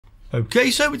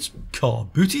Okay, so it's car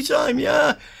booty time,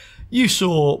 yeah? You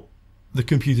saw the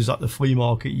computers at the flea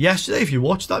market yesterday if you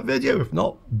watched that video. If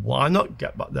not, why not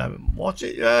get back there and watch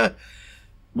it, yeah?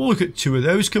 We'll look at 2 of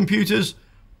those computers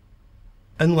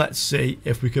and let's see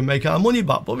if we can make our money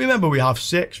back. But remember, we have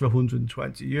 6 for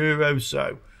 €120,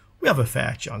 so we have a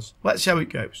fair chance. Let's see how it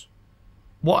goes.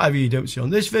 Whatever you don't see on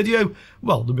this video,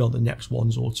 well, they'll be on the next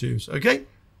ones or twos, okay?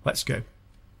 Let's go.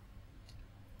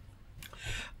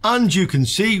 And you can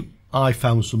see I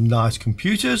found some nice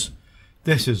computers.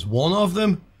 This is one of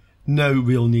them. No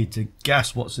real need to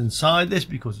guess what's inside this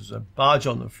because there's a badge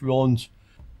on the front.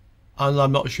 And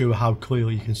I'm not sure how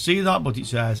clearly you can see that, but it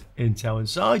says Intel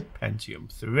inside,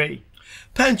 Pentium 3.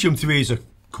 Pentium 3s are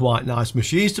quite nice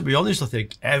machines, to be honest. I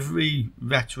think every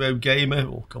retro gamer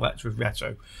or collector of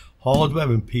retro hardware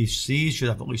and PCs should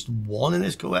have at least one in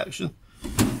his collection.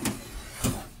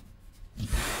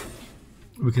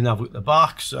 We can have a look at the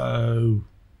back, so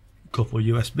a couple of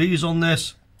USBs on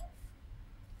this,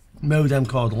 modem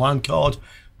card, LAN card,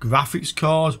 graphics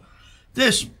card.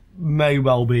 This may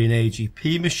well be an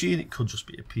AGP machine, it could just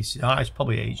be a PCI, it's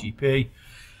probably AGP.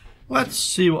 Let's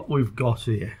see what we've got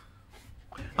here.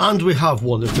 And we have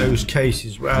one of those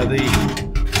cases where the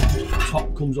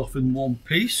top comes off in one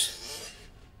piece.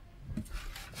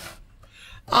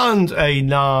 And a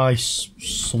nice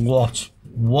slot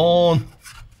one.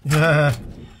 Yeah,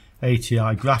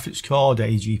 ATI graphics card,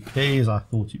 AGP, as I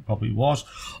thought it probably was.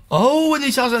 Oh, and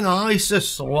it has an ISA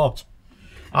slot.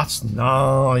 That's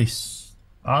nice.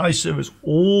 ISA is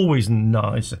always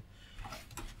nice.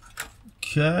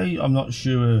 Okay, I'm not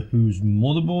sure whose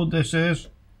motherboard this is.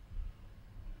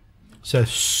 It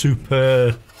says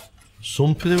Super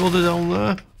something or other down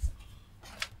there.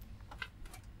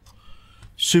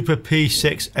 Super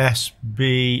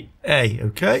P6SBA,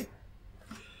 okay.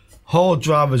 Hard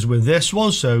drivers with this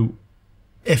one, so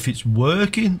if it's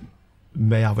working, it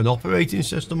may have an operating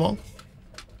system on.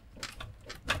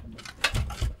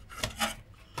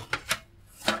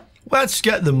 Let's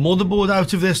get the motherboard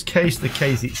out of this case. The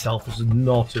case itself is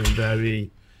not in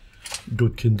very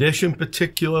good condition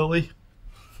particularly.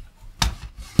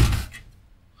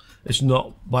 It's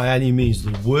not by any means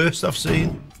the worst I've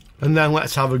seen. And then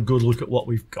let's have a good look at what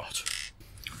we've got.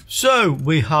 So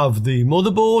we have the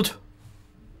motherboard.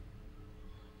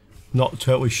 Not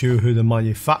totally sure who the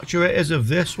manufacturer is of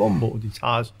this one, but it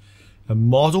has a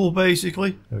model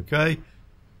basically, okay.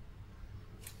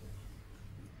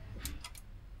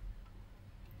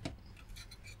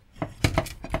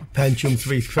 Pentium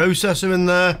 3 processor in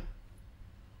there.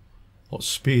 What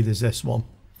speed is this one?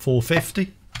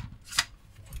 450.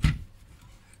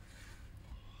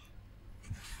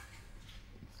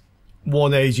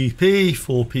 One AGP,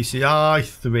 4 PCI,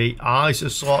 3 ISA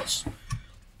slots.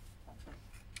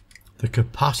 The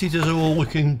capacitors are all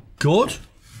looking good.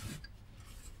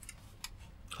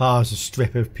 Has a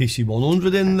strip of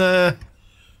PC100 in there.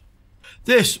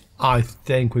 This, I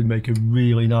think, would make a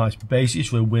really nice basis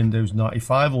for a Windows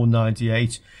 95 or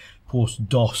 98 plus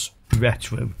DOS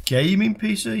retro gaming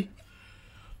PC.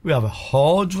 We have a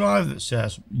hard drive that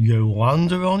says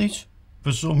Yolanda on it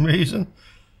for some reason.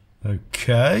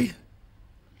 Okay.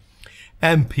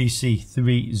 MPC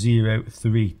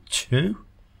 3032.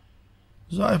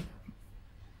 Is that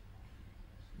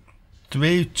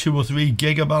 2 or 3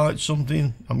 gigabytes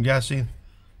something, I'm guessing.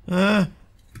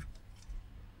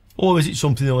 Or is it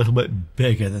something a little bit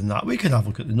bigger than that? We can have a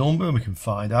look at the number and we can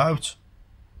find out.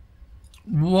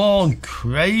 One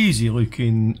crazy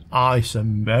looking ISA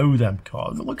modem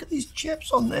card. Look at these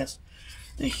chips on this.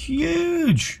 They're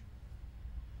huge.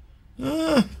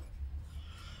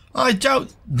 I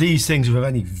doubt these things are of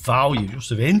any value, just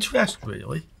of interest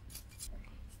really.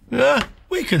 Yeah,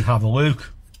 we can have a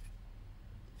look.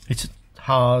 It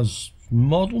has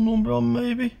model number on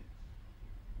maybe?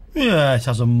 Yeah, it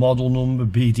has a model number,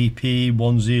 BDP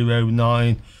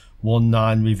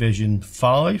 10919 revision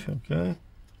 5, okay.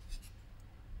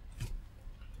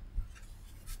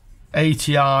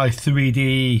 ATI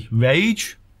 3D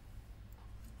Rage.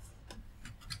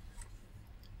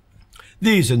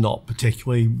 These are not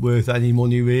particularly worth any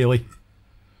money really.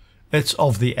 It's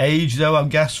of the age though, I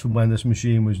guess, from when this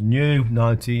machine was new,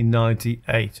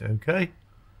 1998, okay.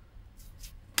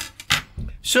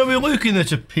 So we're looking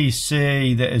at a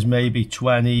PC that is maybe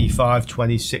 25,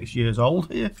 26 years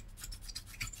old here.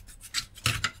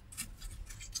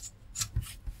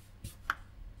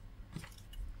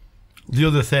 The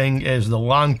other thing is the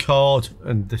LAN card,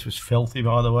 and this was filthy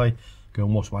by the way. Go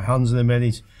and wash my hands in a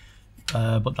minute.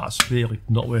 But that's really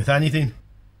not worth anything.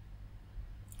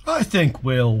 I think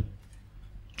we'll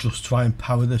just try and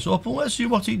power this up and let's see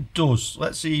what it does.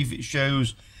 Let's see if it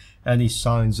shows any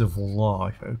signs of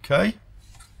life. Okay,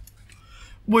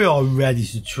 we are ready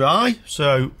to try,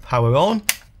 so power on.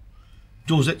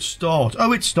 Does it start?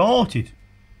 Oh, it started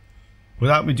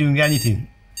without me doing anything.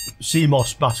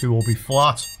 CMOS battery will be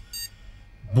flat.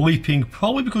 Bleeping,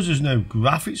 probably because there's no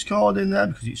graphics card in there,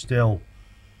 because it's still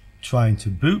trying to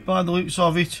boot by the looks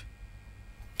of it.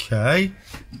 Okay.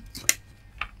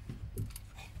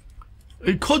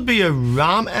 It could be a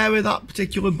RAM error, that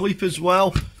particular bleep as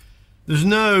well. There's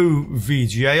no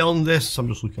VGA on this. I'm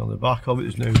just looking on the back of it.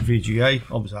 There's no VGA.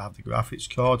 Obviously I have the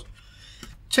graphics card.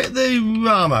 Take the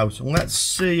RAM out and let's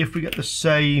see if we get the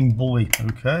same bleep.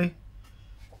 Okay.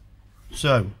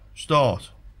 So,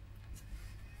 start.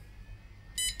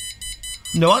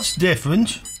 No, that's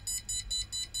different.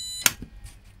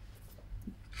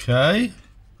 Okay.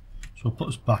 So we'll put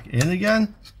this back in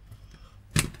again.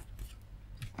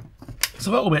 It's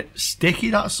a little bit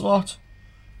sticky, that slot.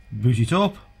 Boot it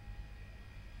up.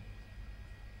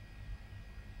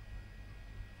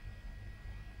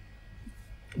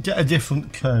 Get a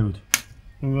different code.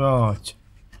 Right.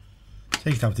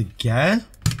 Take it out again.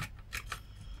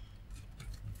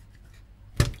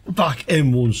 Back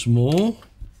in once more.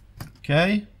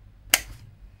 Okay.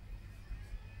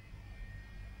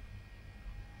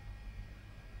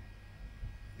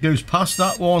 Goes past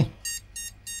that one.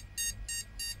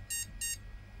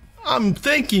 I'm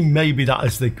thinking maybe that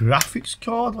is the graphics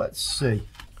card. Let's see.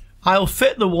 I'll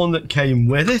fit the one that came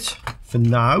with it for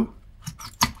now.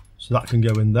 So that can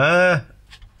go in there.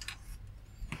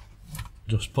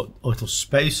 Just put a little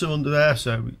spacer under there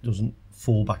so it doesn't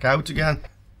fall back out again.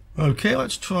 Okay,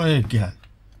 let's try again.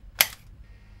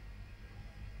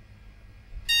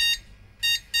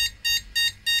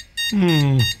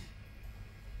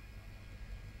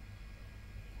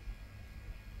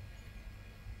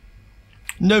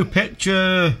 No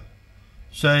picture,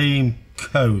 same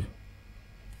code.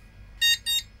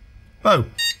 Oh,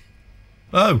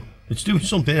 it's doing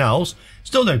something else.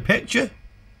 Still no picture.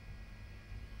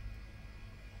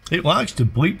 It likes to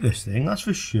bleep this thing, that's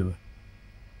for sure.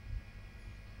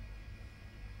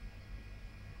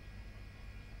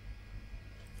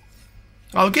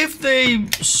 I'll give the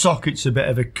sockets a bit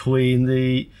of a clean,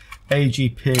 the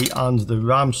AGP and the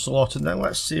RAM slot, and then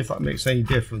let's see if that makes any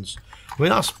difference. I mean,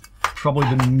 that's probably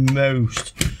the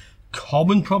most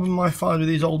common problem I find with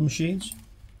these old machines.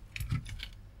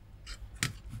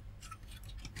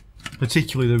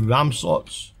 Particularly the RAM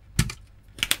slots.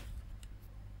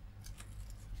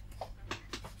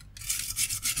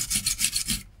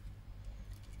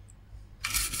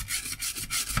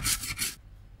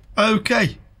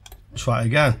 Okay. Try it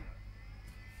again.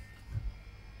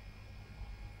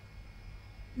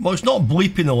 Well, it's not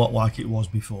bleeping a lot like it was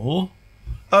before.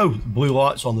 Oh, blue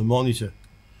lights on the monitor.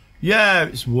 Yeah,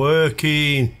 it's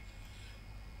working.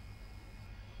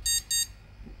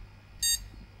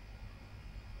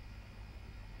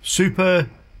 Super.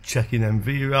 Checking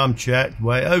NVRAM. Checked.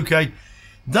 Wait. Okay.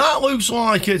 That looks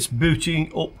like it's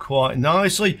booting up quite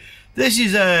nicely. This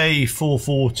is a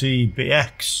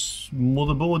 440BX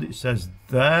motherboard, it says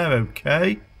there.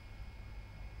 Okay,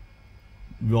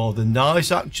 rather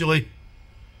nice actually,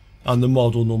 and the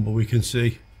model number we can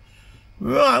see.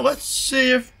 Right, let's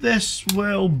see if this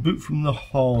will boot from the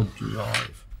hard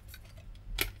drive.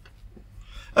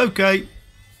 Okay,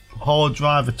 hard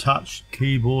drive attached,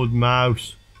 keyboard,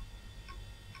 mouse.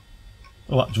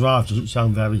 Oh, that drive doesn't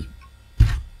sound very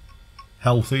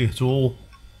healthy at all.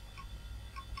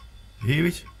 You hear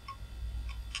it?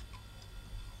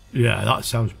 Yeah, that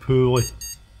sounds poorly.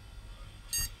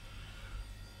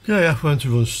 Okay, I'm going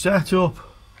to run setup.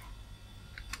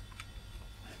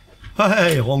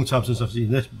 Hey, a long time since I've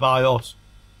seen this BIOS.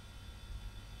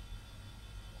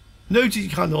 Notice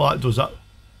it kind of like does that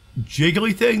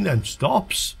jiggly thing, then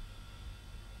stops.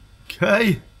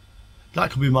 Okay,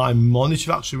 that could be my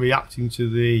monitor actually reacting to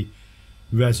the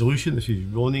resolution this is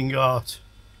running at.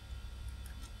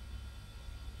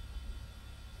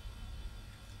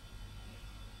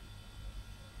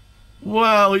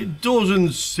 Well, it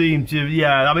doesn't seem to,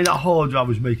 yeah, I mean that hard drive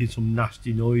was making some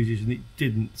nasty noises and it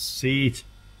didn't see it.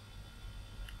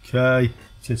 Okay,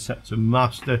 it's set to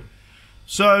master.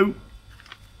 So,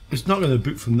 it's not going to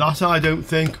boot from that, I don't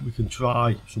think. We can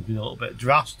try something a little bit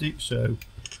drastic, so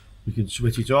we can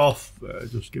switch it off,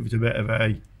 just give it a bit of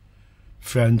a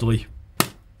friendly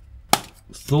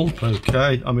thump.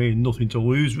 Okay, I mean nothing to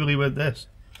lose really with this.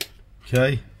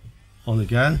 Okay, on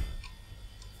again.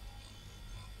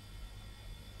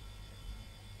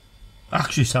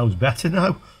 Actually sounds better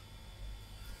now.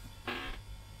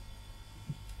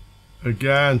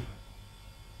 Again.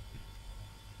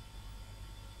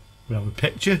 We have a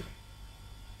picture.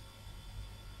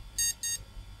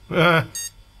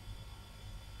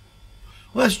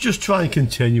 Let's just try and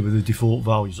continue with the default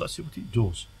values. Let's see what it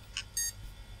does.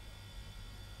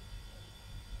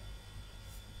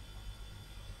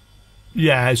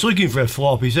 Yeah, it's looking for a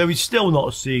floppy, so it's still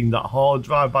not seeing that hard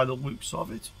drive by the looks of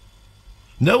it.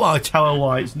 No, I tell her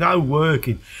why, it's now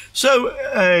working. So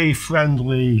a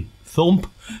friendly thump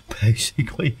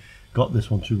basically got this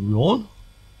one to run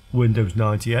Windows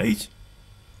 98.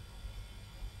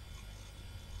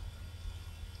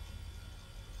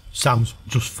 Sounds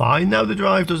just fine now, the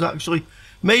drive does actually.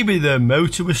 Maybe the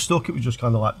motor was stuck, it was just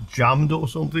kind of like jammed or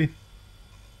something.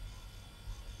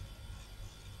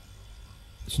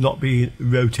 It's not been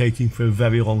rotating for a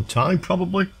very long time,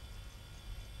 probably.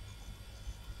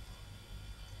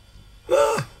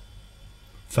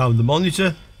 Found the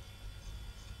monitor.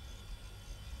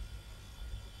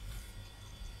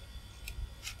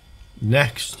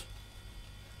 Next.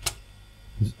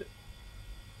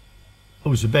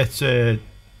 Oh, it's a bit...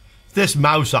 this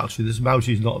mouse, actually, this mouse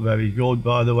is not very good,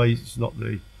 by the way. It's not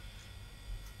the...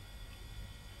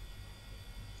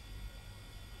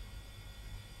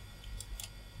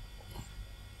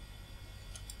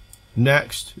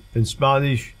 Next, in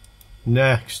Spanish.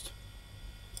 Next.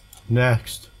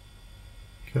 Next.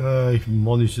 Okay,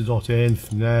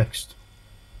 monitor.inf. Next.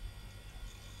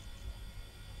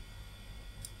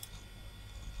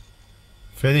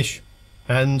 Finish.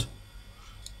 End.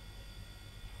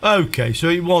 Okay, so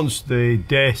it wants the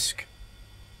disk.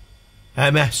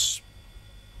 MS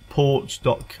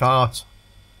ports.cat.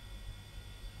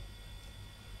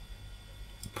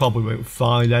 Probably won't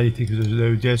find anything because there's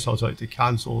no disk. I'll tell it to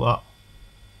cancel that.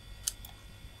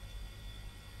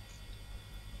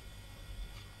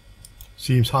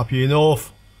 Seems happy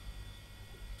enough.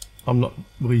 I'm not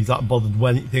really that bothered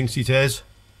when it thinks it is.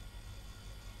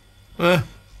 And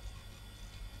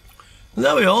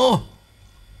there we are.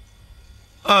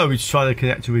 Oh, it's trying to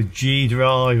connect to a G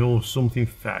drive or something.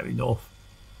 Fair enough.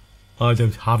 I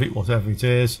don't have it, whatever it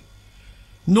is.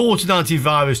 Norton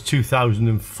Antivirus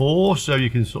 2004, so you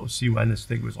can sort of see when this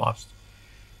thing was last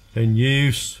in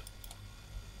use.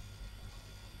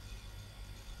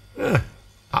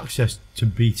 Access to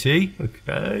BT,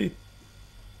 okay.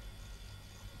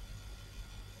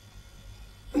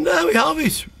 And there we have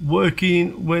it,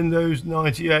 working Windows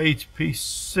 98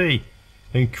 PC,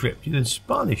 encrypted in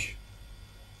Spanish.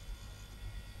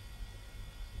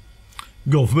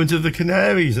 Government of the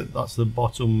Canaries, that's the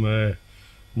bottom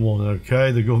one,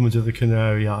 okay, the Government of the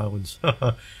Canary Islands.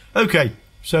 Okay,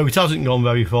 so it hasn't gone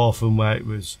very far from where it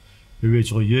was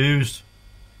originally used.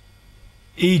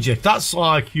 Egypt, that's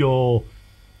like your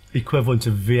equivalent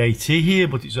of VAT here,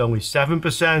 but it's only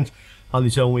 7% and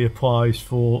it only applies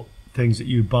for things that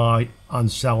you buy and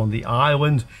sell on the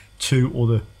island to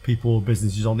other people or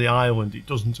businesses on the island. It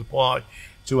doesn't apply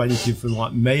to anything from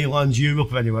like mainland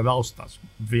Europe or anywhere else. That's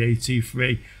VAT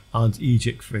free and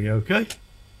Egypt free, okay?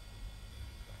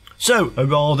 So a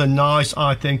rather nice,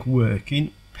 I think,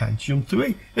 working Pentium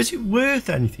 3. Is it worth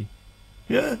anything?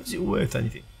 Yeah, is it worth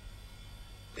anything?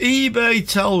 eBay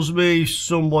tells me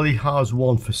somebody has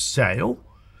one for sale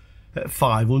at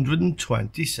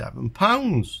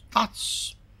 £527.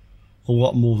 That's a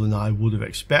lot more than I would have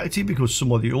expected, because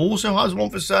somebody also has one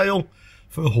for sale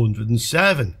for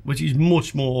 107, which is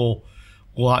much more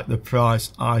like the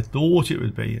price I thought it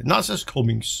would be. And that says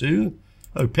coming soon.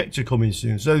 Oh, picture coming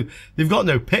soon. So they've got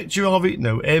no picture of it,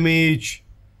 no image,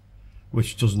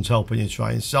 which doesn't help when you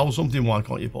try and sell something. Why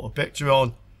can't you put a picture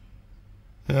on?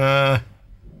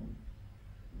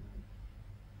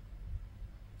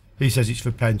 He says it's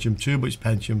for Pentium 2, but it's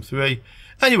Pentium 3.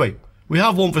 Anyway, we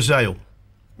have one for sale.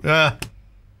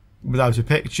 Without a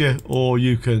picture, or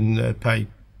you can pay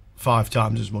 5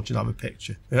 times as much and have a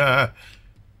picture.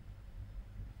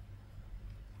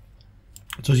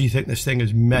 Does he think this thing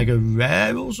is mega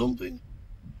rare or something?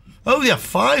 Oh, they have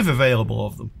 5 available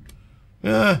of them.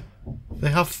 They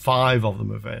have 5 of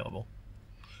them available.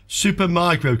 Super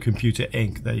Microcomputer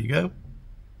Inc. There you go.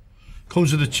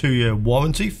 Comes with a 2-year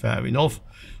warranty. Fair enough.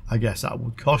 I guess that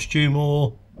would cost you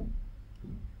more.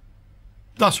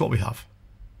 That's what we have.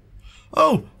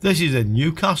 Oh, this is in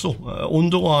Newcastle,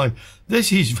 Underline.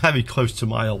 This is very close to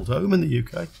my old home in the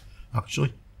UK,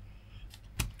 actually.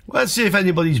 Let's see if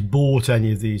anybody's bought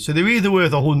any of these. So they're either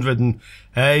worth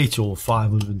 108 or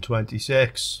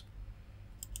 526.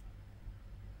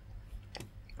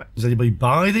 Does anybody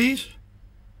buy these?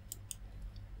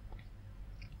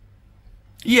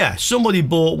 Yeah, somebody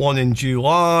bought one in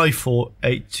July for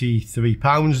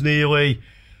 £83 nearly.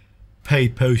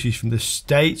 Paid postage from the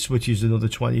States, which is another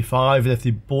 25, and if they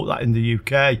bought that in the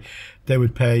UK, they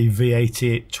would pay VAT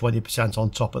at 20% on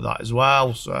top of that as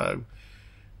well. So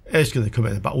It's going to come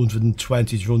in about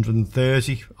 120 to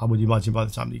 130, I would imagine, by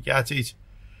the time you get it.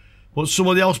 But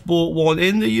somebody else bought one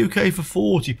in the UK for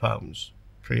 £40,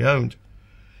 pre-owned.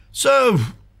 So,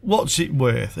 what's it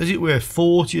worth? Is it worth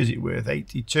 40? Is it worth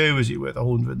 82? Is it worth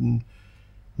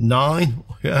 109?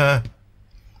 Yeah.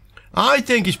 I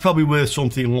think it's probably worth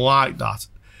something like that.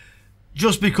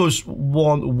 Just because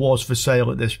one was for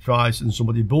sale at this price and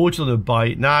somebody bought it and buy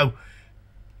it now,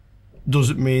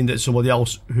 doesn't mean that somebody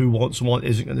else who wants one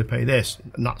isn't going to pay this,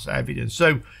 and that's evidence.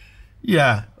 So,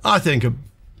 yeah, I think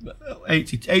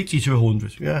 80 to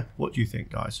 100. Yeah, what do you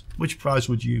think, guys? Which price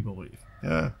would you believe?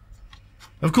 Yeah,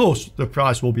 of course, the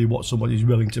price will be what somebody's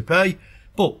willing to pay,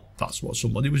 but that's what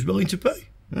somebody was willing to pay.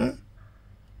 Yeah,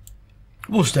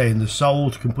 we'll stay in the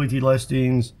sold, completed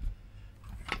listings,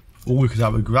 or we could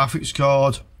have a graphics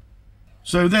card.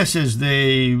 So this is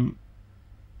the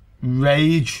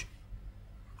Rage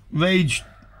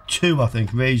 2, I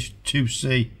think, Rage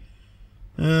 2C.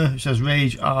 It says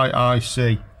Rage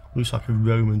IIC. Looks like a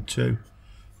Roman 2.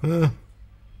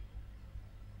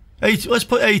 Let's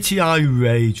put ATI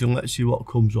Rage and let's see what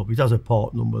comes up. It has a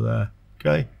part number there.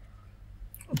 Okay.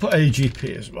 I'll put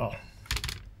AGP as well.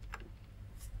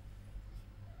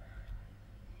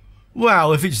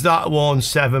 Well, if it's that one,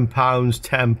 £7,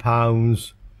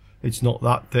 £10, it's not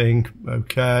that thing.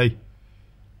 Okay.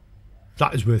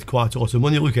 That is worth quite a lot of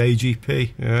money. Look,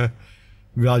 AGP, yeah,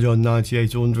 Radeon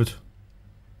 9800.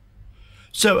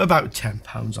 So about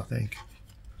 £10, I think.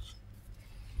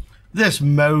 This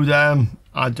modem,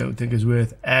 I don't think is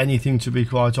worth anything, to be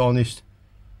quite honest.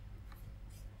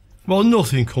 Well,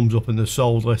 nothing comes up in the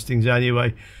sold listings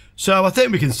anyway. So I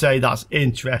think we can say that's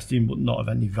interesting, but not of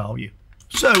any value.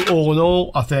 So all in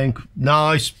all, I think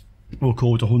nice. We'll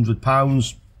call it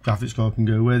 £100. Graphics card can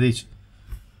go with it.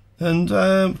 And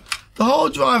the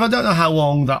hard drive, I don't know how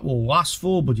long that will last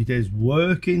for, but it is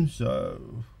working,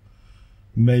 so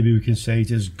maybe we can say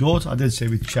it is good. I did say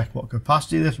we'd check what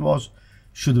capacity this was.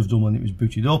 Should have done when it was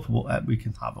booted up, but we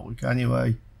can have a look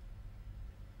anyway.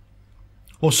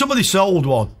 Well, somebody sold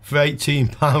one for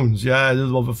 £18. Yeah,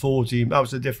 another one for £14. That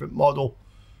was a different model.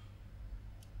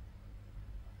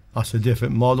 That's a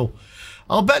different model.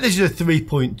 I'll bet this is a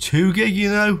 3.2 gig, you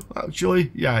know,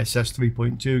 actually. Yeah, it says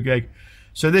 3.2 gig.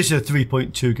 So this is a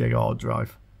 3.2 gig hard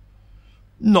drive.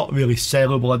 Not really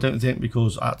saleable, I don't think,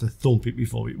 because I had to thump it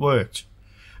before it worked.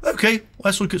 Okay,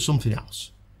 let's look at something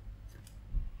else.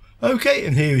 Okay,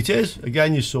 and here it is.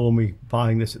 Again, you saw me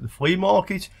buying this at the flea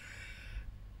market.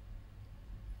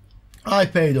 I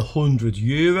paid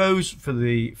 €100 for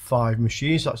the 5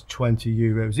 machines. That's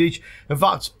 €20 each. In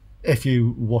fact, if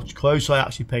you watch closely, I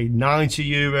actually paid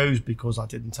 €90 because I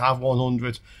didn't have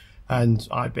 100. And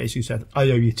I basically said, I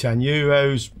owe you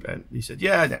 €10. And he said,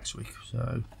 yeah, next week.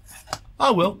 So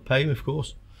I will pay him, of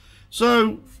course.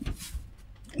 So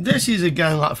this is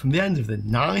again like from the end of the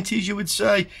 90s, you would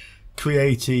say.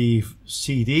 Creative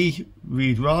CD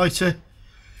read writer.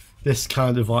 This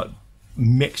kind of like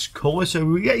mixed colour. So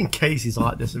we were getting cases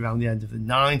like this around the end of the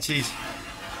 90s.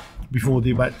 Before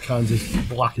they went kind of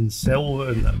black and silver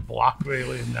and then black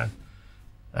really, and then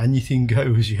anything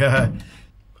goes, yeah.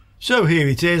 So here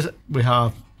it is. We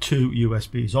have 2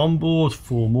 USBs on board,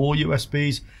 4 more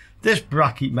USBs. This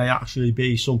bracket may actually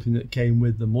be something that came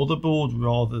with the motherboard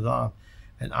rather than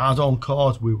an add-on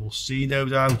card. We will see, no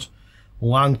doubt.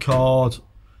 LAN card,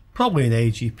 probably an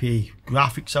AGP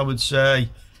graphics, I would say.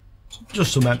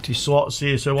 Just some empty slots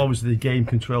here. So obviously the game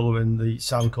controller and the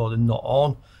sound card are not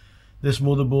on this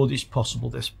motherboard. It's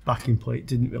possible this backing plate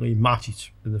didn't really match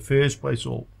it in the first place,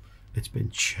 or it's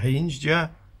been changed, yeah.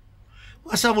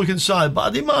 Let's have a look inside, but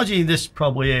I'd imagine this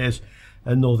probably is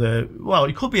another, well,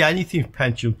 it could be anything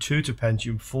Pentium 2 to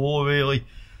Pentium 4 really.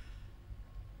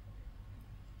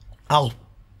 I'll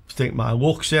think my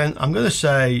luck's in. I'm going to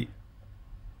say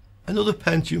another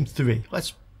Pentium 3.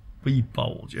 Let's be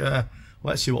bold, yeah.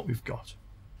 Let's see what we've got.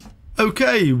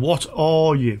 Okay, what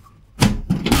are you?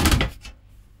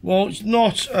 Well, it's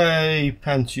not a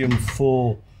Pentium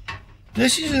 4.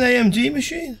 This is an AMD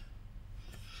machine.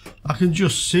 I can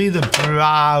just see the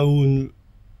brown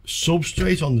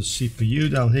substrate on the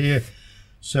CPU down here.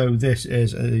 So this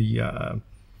is a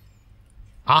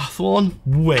Athlon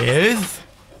with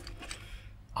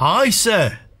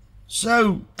ISA.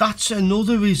 So that's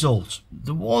another result.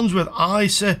 The ones with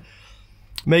ISA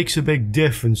makes a big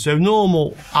difference. So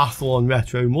normal Athlon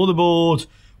retro motherboard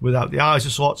without the ISA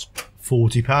slots,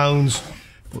 £40.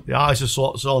 Put the ISA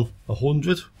slots on,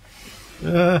 100.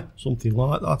 Something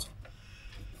like that.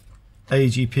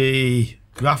 AGP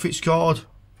graphics card.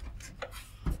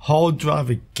 Hard drive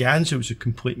again, so it's a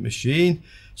complete machine.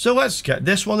 So let's get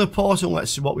this one apart and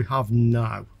let's see what we have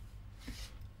now.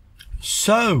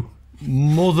 So,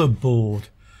 motherboard.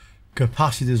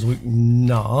 Capacitors look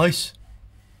nice.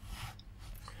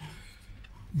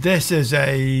 This is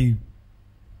a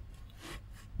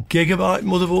gigabyte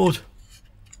motherboard.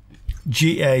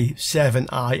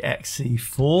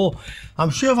 GA7IXC4. I'm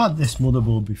sure I've had this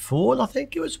motherboard before, and I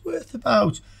think it was worth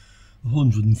about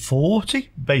 140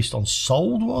 based on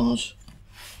sold ones.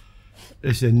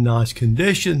 It's in nice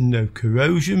condition, no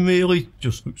corrosion really,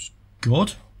 just looks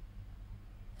good.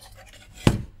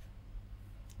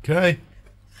 Okay.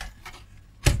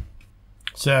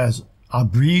 Says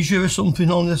Abresia or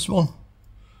something on this one.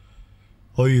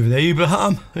 Or even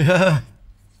Abraham, yeah.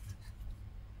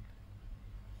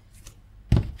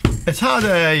 It's had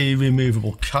a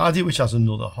removable caddy which has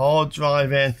another hard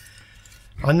drive in.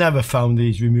 I never found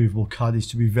these removable caddies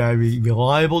to be very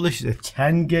reliable. This is a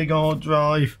 10 gig hard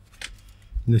drive.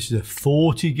 And this is a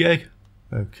 40 gig.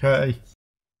 Okay.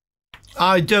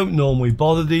 I don't normally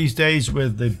bother these days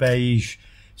with the beige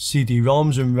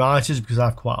CD-ROMs and writers because I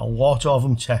have quite a lot of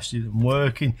them tested and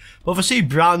working. But if I see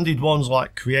branded ones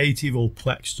like Creative or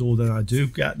Plex Store, then I do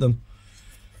get them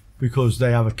because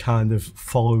they have a kind of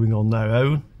following on their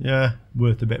own. Yeah,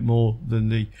 worth a bit more than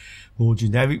the more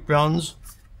generic brands.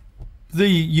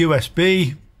 The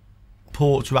USB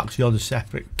ports are actually on a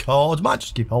separate card. Might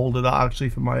just keep hold of that actually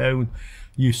for my own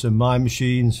use of my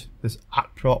machines. This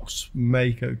Aprox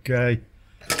make, okay.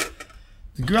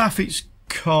 The graphics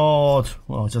card,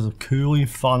 well, it has a cooling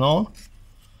fan on.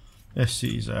 This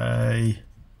is a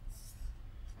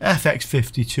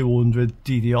FX5200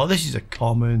 DDR. This is a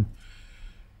common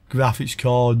graphics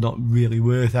card, not really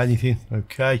worth anything.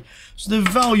 Okay, so the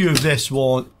value of this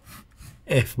one,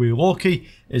 if we're lucky,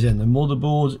 is in the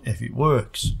motherboard if it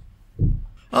works.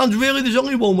 And really there's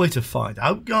only one way to find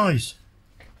out, guys.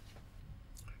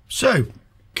 So,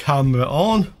 camera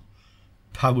on,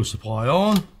 power supply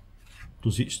on.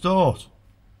 Does it start?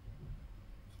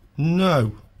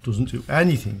 No, doesn't do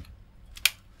anything.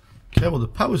 Okay, well the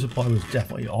power supply was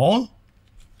definitely on.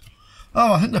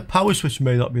 Oh, I think the power switch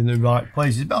may not be in the right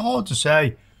place. It's a bit hard to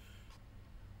say.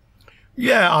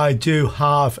 Yeah, I do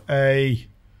have a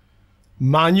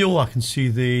manual. I can see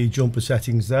the jumper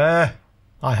settings there.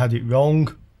 I had it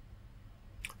wrong.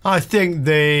 I think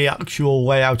the actual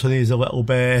layout on it is a little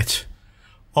bit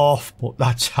off, but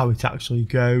that's how it actually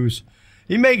goes.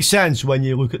 It makes sense when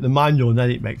you look at the manual and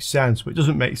then it makes sense, but it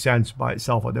doesn't make sense by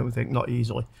itself, I don't think, not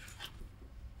easily.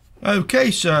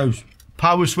 Okay, so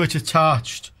power switch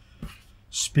attached,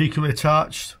 speaker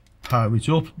attached, power it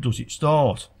up, does it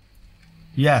start?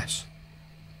 Yes.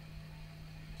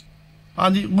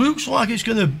 And it looks like it's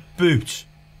going to boot.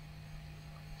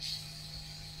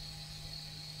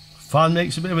 Fan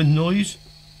makes a bit of a noise.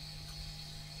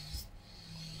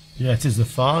 Yeah, it is the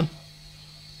fan.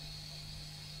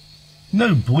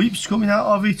 No bleeps coming out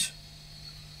of it.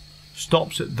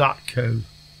 Stops at that code.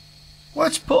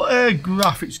 Let's put a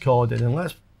graphics card in, and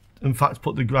let's in fact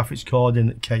put the graphics card in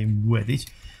that came with it.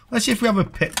 Let's see if we have a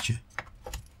picture.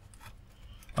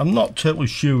 I'm not totally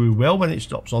sure we will when it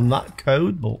stops on that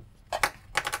code, but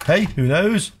hey, who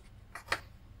knows?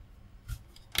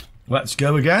 Let's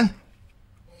go again.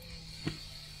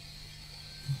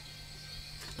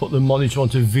 Put the monitor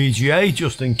onto VGA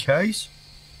just in case.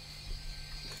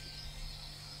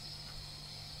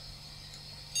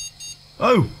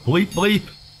 Oh, bleep bleep.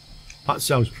 That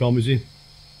sounds promising.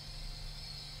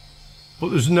 But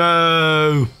there's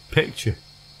no picture.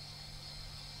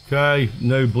 Okay,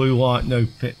 no blue light, no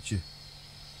picture.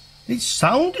 It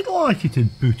sounded like it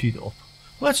had booted up.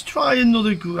 Let's try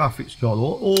another graphics card,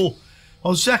 or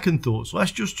on second thoughts,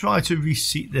 let's just try to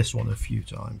reseat this one a few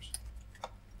times.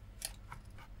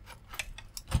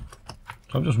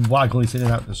 I'm just waggling it in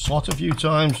and out the slot a few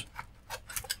times.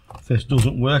 If this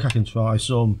doesn't work, I can try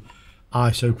some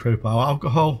isopropyl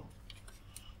alcohol.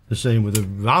 The same with the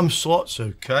RAM slots.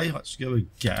 Okay, let's go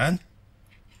again.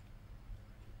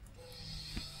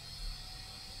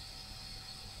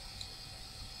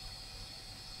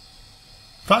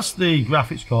 That's the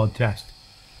graphics card test.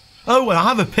 Oh, well, I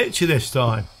have a picture this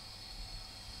time.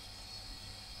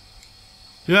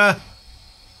 Yeah.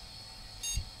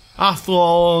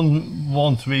 Athlon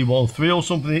 1313 or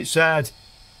something it said.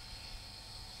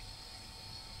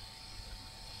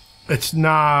 It's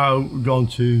now gone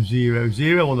to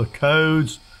 00 on the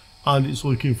codes and it's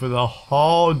looking for the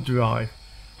hard drive.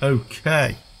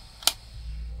 Okay.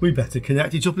 We better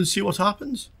connect it up and see what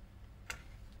happens.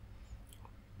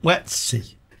 Let's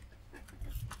see.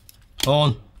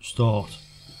 On, start.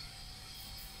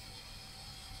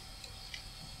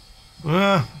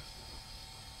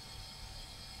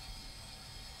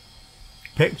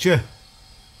 Picture.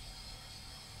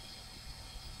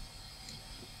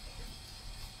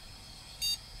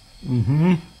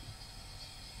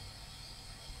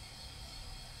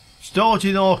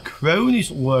 Starting our cronies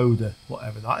loader,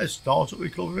 whatever that is, startup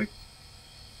recovery.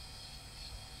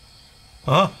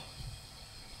 Huh?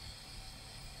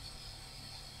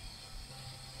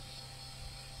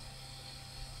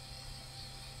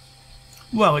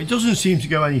 Well, it doesn't seem to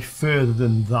go any further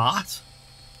than that.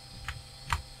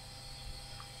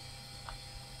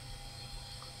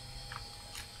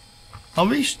 I'll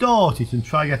restart it and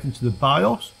try getting to the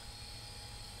BIOS.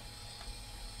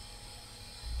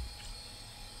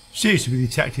 Seems to be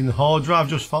detecting the hard drive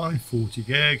just fine, 40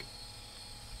 gig.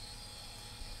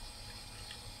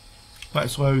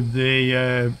 Let's load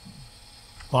the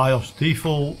BIOS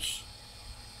defaults.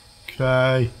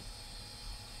 Okay.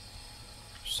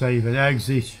 Save and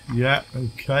exit. Yeah,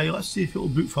 okay. Let's see if it'll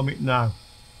boot from it now.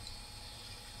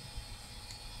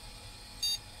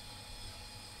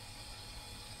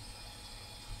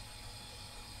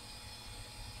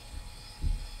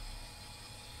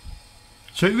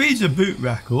 So it reads a boot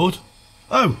record.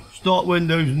 Oh, start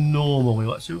Windows normally.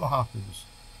 Let's see what happens.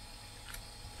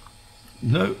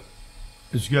 No,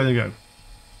 it's going to go.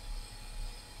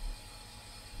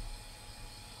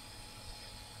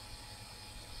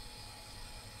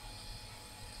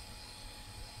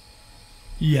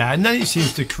 Yeah, and then it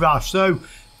seems to crash. So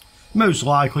most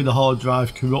likely the hard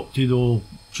drive corrupted, or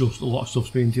just a lot of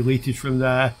stuff's been deleted from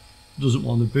there. Doesn't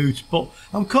want to boot, but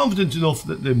I'm confident enough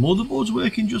that the motherboard's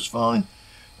working just fine.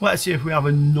 Let's see if we have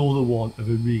another one of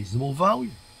a reasonable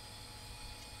value.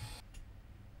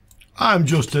 I'm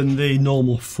just in the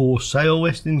normal for sale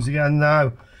listings again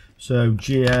now. So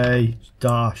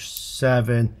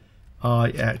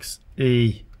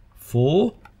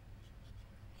GA-7IXE4.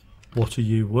 What are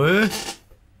you worth?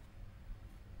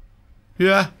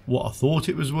 Yeah, what I thought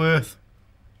it was worth.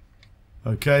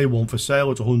 Okay, one for sale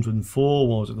at 104,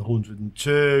 one was at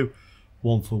 102,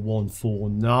 one for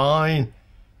 149.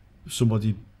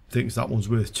 Somebody thinks that one's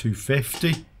worth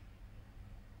 250.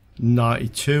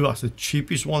 92, that's the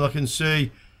cheapest one I can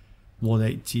see.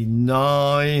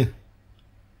 189.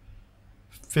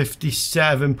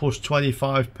 57 plus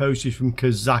 25 postage from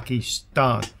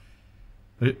Kazakhstan.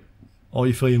 Are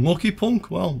you feeling lucky, punk?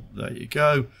 Well, there you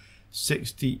go.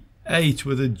 68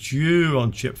 with a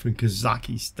Duron chip from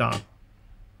Kazakhstan.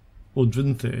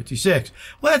 136.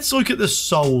 Let's look at the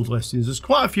sold listings. There's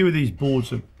quite a few of these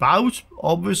boards about,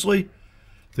 obviously.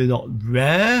 They're not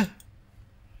rare.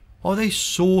 Are they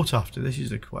sought after? This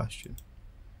is the question.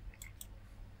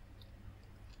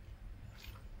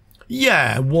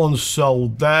 Yeah, one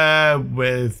sold there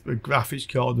with a graphics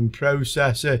card and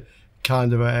processor.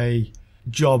 Kind of a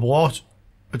job lot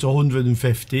at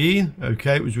 115.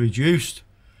 Okay, it was reduced.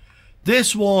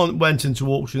 This one went into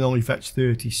auction only fetched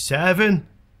 37.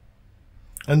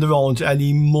 And there aren't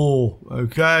any more.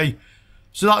 Okay.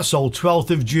 So that sold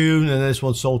 12th of June and this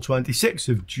one sold 26th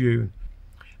of June.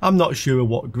 I'm not sure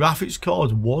what graphics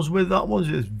card was with that one.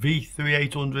 Is it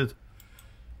V3800?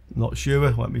 Not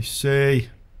sure. Let me see.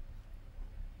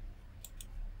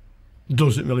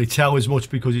 Doesn't really tell as much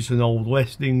because it's an old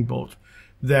listing, but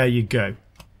there you go.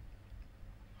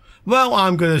 Well,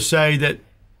 I'm going to say that,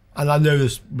 and I know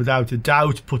this without a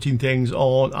doubt, putting things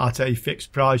on at a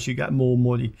fixed price, you get more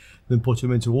money than put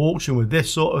them into auction with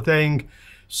this sort of thing.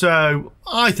 So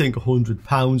I think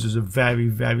 £100 is a very,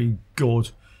 very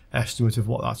good estimate of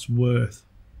what that's worth.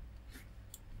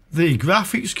 The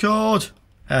graphics card,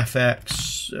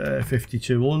 FX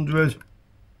 5200,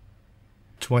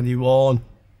 21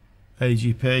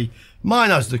 AGP. Mine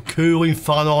has the cooling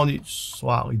fan on, it's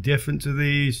slightly different to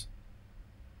these.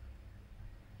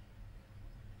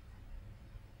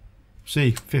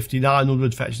 See,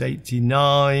 5900 fetched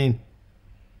 89.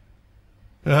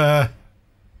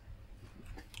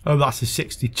 Oh, that's a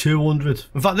 6200.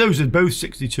 In fact, those are both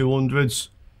 6200s.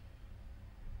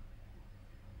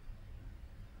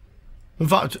 In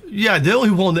fact, yeah, the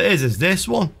only one that is this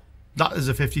one. That is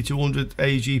a 5200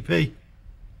 AGP.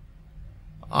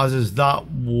 As is that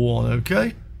one,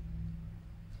 okay.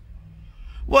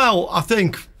 Well, I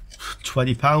think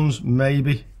 £20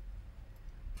 maybe.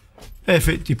 If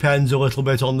it depends a little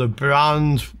bit on the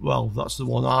brand, well, that's the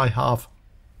one I have.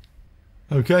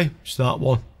 Okay, it's that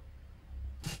one.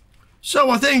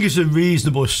 So I think it's a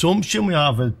reasonable assumption. We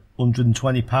have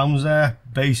 £120 there,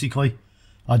 basically.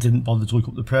 I didn't bother to look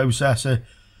up the processor.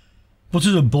 But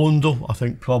as a bundle, I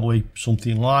think probably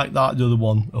something like that. The other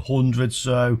one, 100.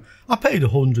 So I paid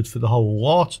 100 for the whole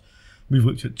lot. We've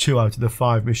looked at 2 out of the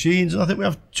 5 machines, and I think we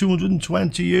have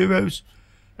 €220.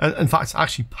 And in fact,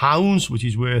 actually pounds, which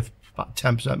is worth about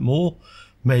 10% more.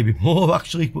 Maybe more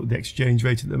actually, but the exchange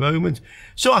rate at the moment.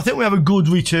 So I think we have a good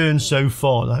return so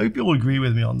far, and I hope you'll agree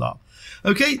with me on that.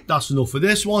 Okay, that's enough for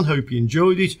this one. Hope you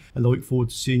enjoyed it, and I look forward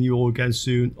to seeing you all again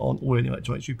soon on All In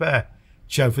Electronics Repair.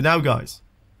 Ciao for now, guys.